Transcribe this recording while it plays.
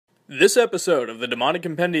This episode of the Demonic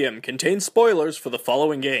Compendium contains spoilers for the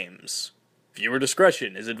following games. Viewer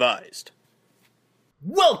discretion is advised.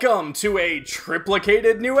 Welcome to a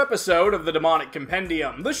triplicated new episode of the Demonic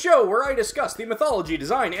Compendium, the show where I discuss the mythology,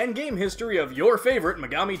 design, and game history of your favorite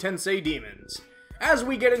Megami Tensei demons. As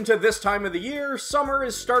we get into this time of the year, summer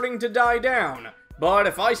is starting to die down, but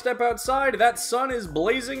if I step outside, that sun is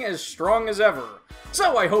blazing as strong as ever.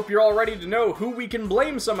 So I hope you're all ready to know who we can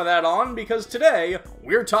blame some of that on, because today,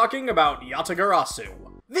 we're talking about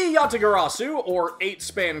Yatagarasu. The Yatagarasu, or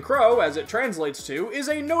Eight-Span Crow as it translates to, is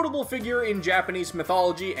a notable figure in Japanese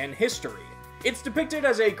mythology and history. It's depicted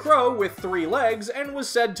as a crow with 3 legs and was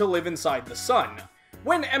said to live inside the sun.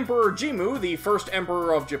 When Emperor Jimmu, the first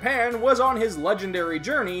emperor of Japan, was on his legendary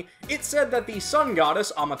journey, it said that the sun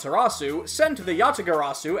goddess Amaterasu sent the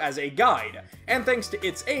Yatagarasu as a guide, and thanks to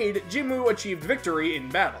its aid, Jimmu achieved victory in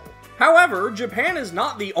battle. However, Japan is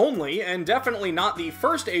not the only, and definitely not the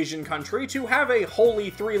first Asian country to have a holy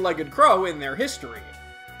 3-legged crow in their history.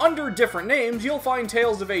 Under different names, you'll find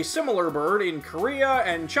tales of a similar bird in Korea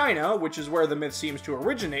and China, which is where the myth seems to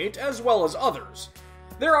originate, as well as others.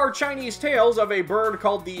 There are Chinese tales of a bird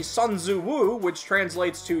called the Sanzu Wu, which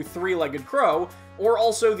translates to 3-legged crow, or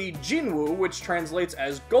also the Jinwu, which translates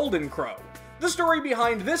as golden crow. The story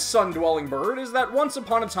behind this sun-dwelling bird is that once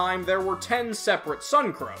upon a time there were 10 separate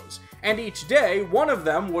sun crows, and each day one of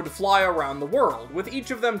them would fly around the world, with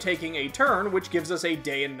each of them taking a turn, which gives us a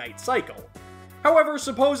day and night cycle. However,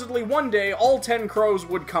 supposedly one day all 10 crows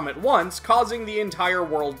would come at once, causing the entire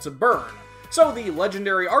world to burn. So the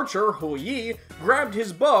legendary archer, Hu Yi, grabbed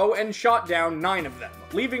his bow and shot down 9 of them,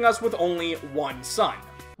 leaving us with only 1 sun.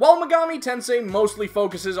 While Megami Tensei mostly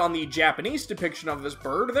focuses on the Japanese depiction of this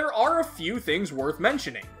bird, there are a few things worth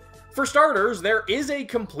mentioning. For starters, there is a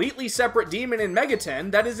completely separate demon in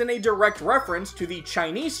Megaten that is in a direct reference to the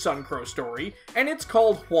Chinese Sun Crow story, and it's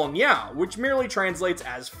called Huanya, which merely translates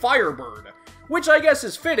as Firebird, which I guess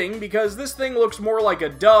is fitting because this thing looks more like a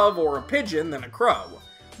dove or a pigeon than a crow.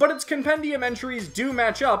 But its compendium entries do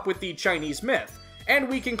match up with the Chinese myth, and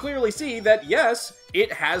we can clearly see that yes,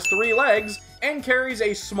 it has 3 legs and carries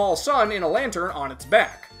a small sun in a lantern on its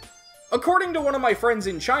back. According to one of my friends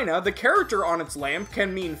in China, the character on its lamp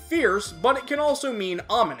can mean fierce, but it can also mean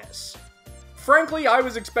ominous. Frankly, I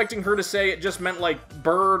was expecting her to say it just meant like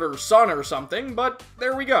bird or sun or something, but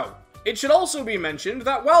there we go. It should also be mentioned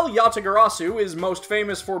that while Yatagarasu is most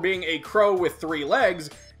famous for being a crow with 3 legs,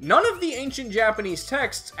 none of the ancient Japanese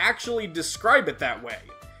texts actually describe it that way.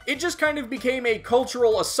 It just kind of became a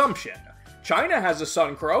cultural assumption. China has a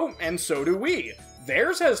sun crow, and so do we.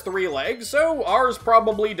 Theirs has 3 legs, so ours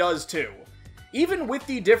probably does too. Even with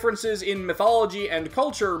the differences in mythology and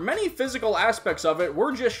culture, many physical aspects of it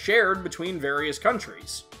were just shared between various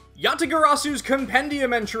countries. Yatagarasu's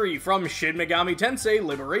compendium entry from Shin Megami Tensei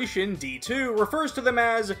Liberation D2 refers to them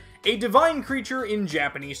as a divine creature in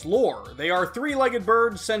Japanese lore. They are 3-legged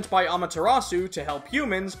birds sent by Amaterasu to help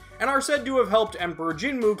humans, and are said to have helped Emperor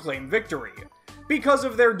Jinmu claim victory. Because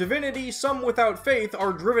of their divinity, some without faith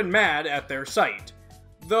are driven mad at their sight.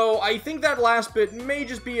 Though I think that last bit may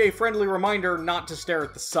just be a friendly reminder not to stare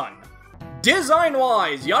at the sun.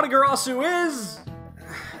 Design-wise, Yatagarasu is...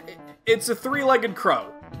 it's a 3-legged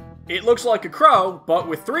crow. It looks like a crow, but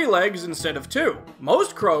with 3 legs instead of 2.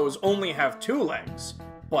 Most crows only have 2 legs,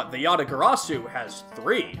 but the Yatagarasu has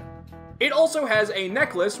 3. It also has a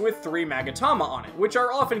necklace with 3 magatama on it, which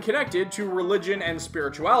are often connected to religion and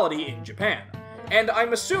spirituality in Japan. And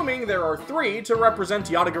I'm assuming there are 3 to represent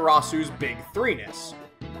Yatagarasu's big 3-ness.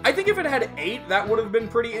 I think if it had 8, that would have been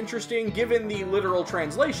pretty interesting given the literal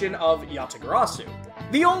translation of Yatagarasu.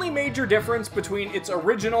 The only major difference between its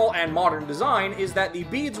original and modern design is that the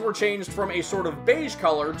beads were changed from a sort of beige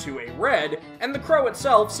color to a red, and the crow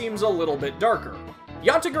itself seems a little bit darker.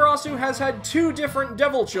 Yatagarasu has had 2 different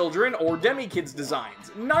devil children or demi-kids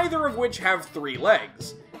designs, neither of which have 3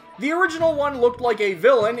 legs. The original one looked like a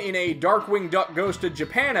villain in a Darkwing Duck Goes to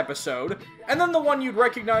Japan episode, and then the one you'd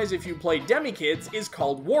recognize if you played Demi-Kids is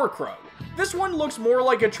called War Crow. This one looks more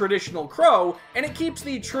like a traditional crow, and it keeps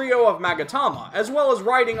the trio of Magatama, as well as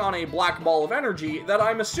riding on a black ball of energy that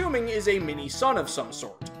I'm assuming is a mini-sun of some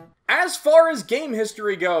sort. As far as game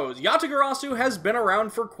history goes, Yatagarasu has been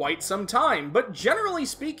around for quite some time, but generally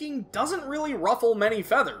speaking, doesn't really ruffle many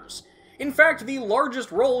feathers. In fact, the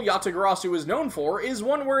largest role Yatagarasu is known for is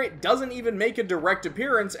one where it doesn't even make a direct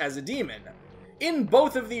appearance as a demon. In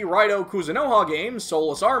both of the Raido Kuzunoha games,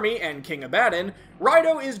 Soulless Army and King Abaddon,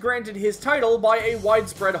 Raido is granted his title by a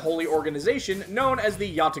widespread holy organization known as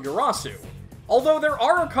the Yatagarasu. Although there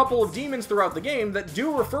are a couple of demons throughout the game that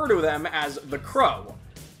do refer to them as the Crow.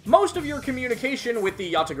 Most of your communication with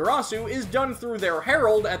the Yatagarasu is done through their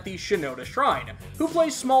herald at the Shinoda Shrine, who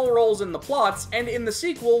plays small roles in the plots and in the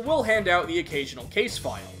sequel will hand out the occasional case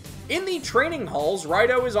file. In the training halls,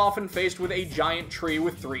 Raido is often faced with a giant tree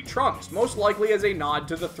with 3 trunks, most likely as a nod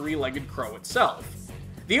to the 3-legged crow itself.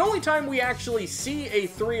 The only time we actually see a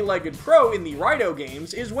 3-legged crow in the Raido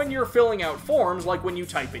games is when you're filling out forms like when you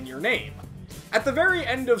type in your name. At the very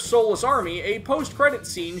end of Soulless Army, a post-credit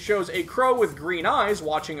scene shows a crow with green eyes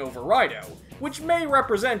watching over Raido, which may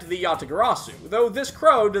represent the Yatagarasu, though this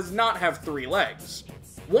crow does not have 3 legs.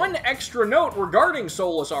 One extra note regarding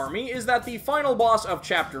Soulless Army is that the final boss of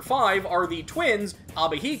Chapter 5 are the twins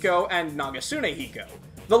Abahiko and Nagasunehiko,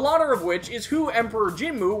 the latter of which is who Emperor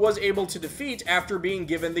Jinmu was able to defeat after being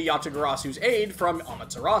given the Yatagarasu's aid from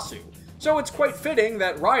Amaterasu, so it's quite fitting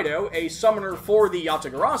that Raido, a summoner for the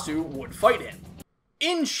Yatagarasu, would fight him.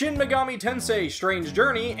 In Shin Megami Tensei Strange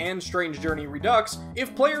Journey and Strange Journey Redux,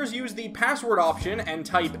 if players use the password option and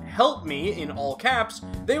type "Help Me" in all caps,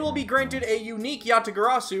 they will be granted a unique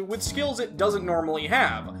Yatagarasu with skills it doesn't normally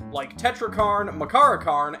have, like Tetrakarn,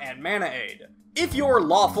 Makarakarn, and Mana Aid. If you're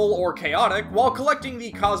lawful or chaotic, while collecting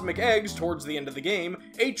the cosmic eggs towards the end of the game,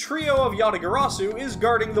 a trio of Yatagarasu is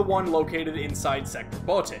guarding the one located inside Sector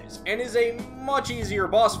Botes, and is a much easier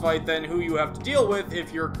boss fight than who you have to deal with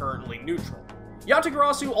if you're currently neutral.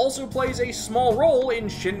 Yatagarasu also plays a small role in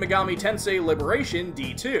Shin Megami Tensei Liberation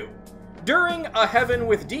D2. During A Heaven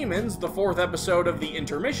with Demons, the 4th episode of the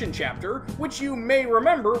intermission chapter, which you may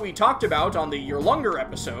remember we talked about on the Yerlunger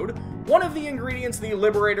episode, one of the ingredients the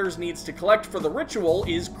Liberators needs to collect for the ritual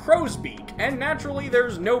is Crow's Beak, and naturally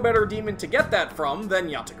there's no better demon to get that from than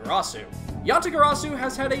Yatagarasu. Yatagarasu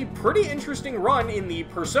has had a pretty interesting run in the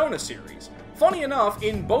Persona series. Funny enough,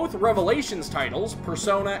 in both Revelations titles,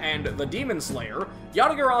 Persona and The Demon Slayer,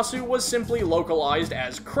 Yatagarasu was simply localized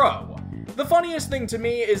as Crow. The funniest thing to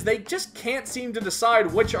me is they just can't seem to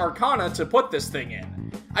decide which arcana to put this thing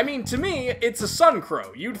in. I mean, to me, it's a Sun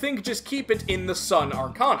Crow. You'd think just keep it in the Sun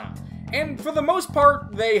arcana. And for the most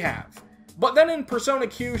part, they have. But then in Persona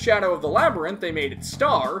Q Shadow of the Labyrinth, they made it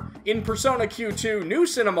Star, in Persona Q2 New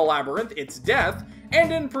Cinema Labyrinth, it's Death,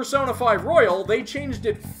 and in Persona 5 Royal, they changed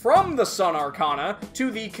it from the Sun Arcana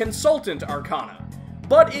to the Consultant Arcana.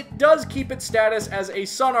 But it does keep its status as a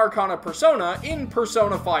Sun Arcana Persona in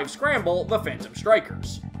Persona 5 Scramble, the Phantom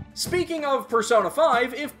Strikers. Speaking of Persona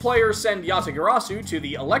 5, if players send Yatagarasu to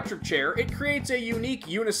the Electric Chair, it creates a unique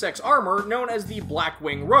unisex armor known as the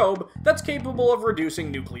Blackwing Robe that's capable of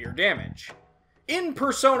reducing nuclear damage. In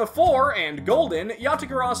Persona 4 and Golden,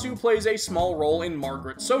 Yatagarasu plays a small role in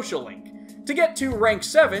Margaret's social link. To get to rank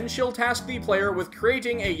 7, she'll task the player with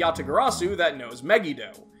creating a Yatagarasu that knows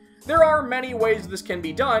Megiddo. There are many ways this can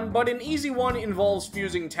be done, but an easy one involves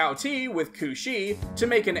fusing Tao Ti with Kushi to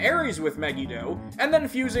make an Ares with Megiddo, and then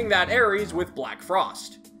fusing that Ares with Black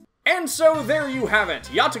Frost. And so there you have it,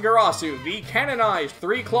 Yatagarasu, the canonized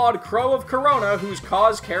 3-clawed crow of Corona whose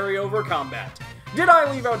cause carryover combat. Did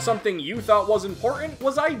I leave out something you thought was important?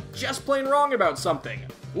 Was I just plain wrong about something?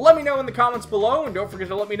 Let me know in the comments below, and don't forget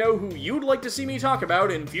to let me know who you'd like to see me talk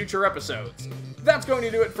about in future episodes. That's going to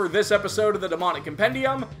do it for this episode of the Demonic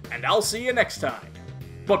Compendium, and I'll see you next time.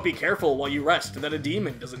 But be careful while you rest that a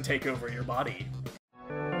demon doesn't take over your body.